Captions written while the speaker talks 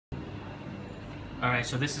Alright,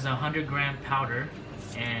 so this is a 100-gram powder,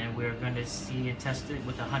 and we're going to see and test it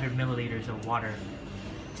with 100 milliliters of water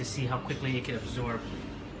to see how quickly it can absorb.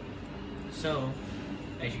 So,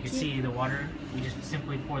 as you can see, the water, we just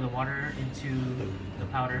simply pour the water into the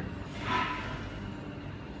powder,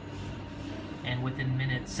 and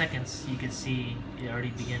within seconds, you can see it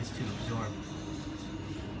already begins to absorb.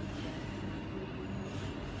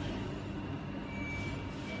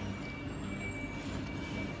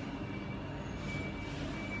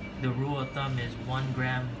 The rule of thumb is 1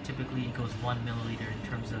 gram typically equals 1 milliliter in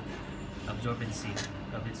terms of absorbency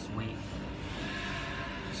of its weight.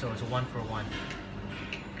 So it's 1 for 1.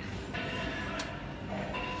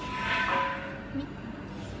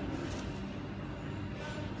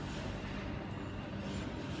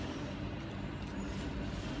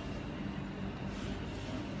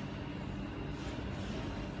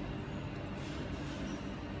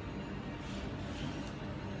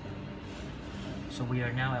 So we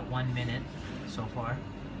are now at 1 minute so far,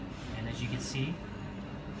 and as you can see,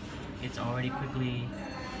 it's already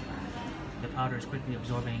the powder is quickly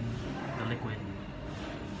absorbing the liquid.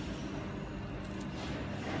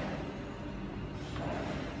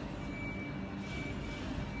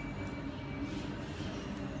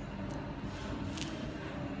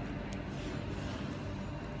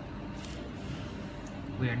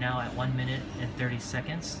 We are now at 1 minute and 30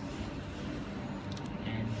 seconds,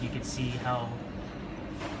 and you can see how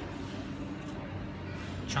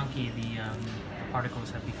chunky the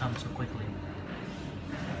particles have become so quickly.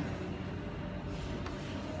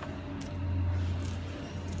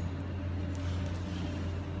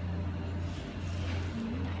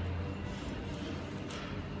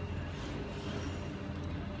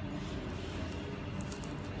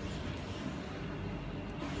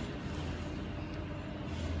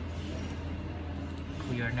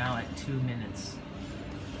 We are now at 2 minutes.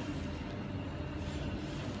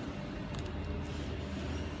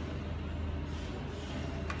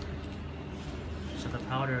 So the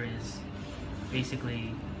powder is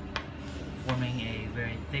basically forming a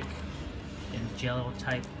very thick and gel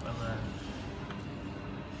type of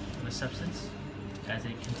a substance as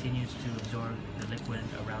it continues to absorb the liquid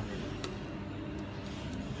around it.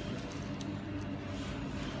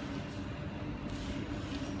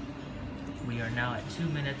 We are now at 2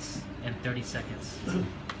 minutes and 30 seconds.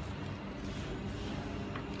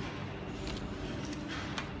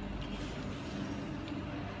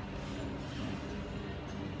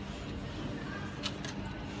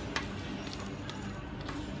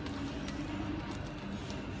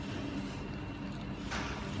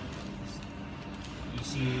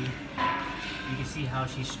 You can see how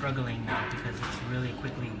she's struggling now because it's really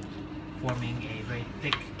quickly forming a very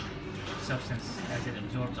thick substance as it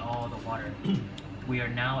absorbs all the water. We are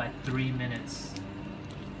now at 3 minutes,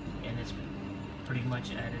 and it's pretty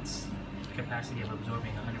much at its capacity of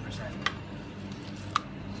absorbing 100%.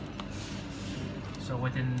 So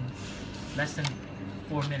within less than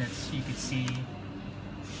 4 minutes, you can see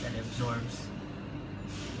that it absorbs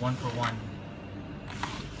 1 for 1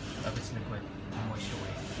 of its liquid and moisture weight.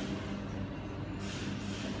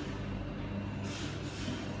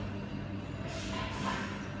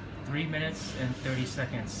 Three minutes and 30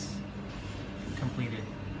 seconds completed.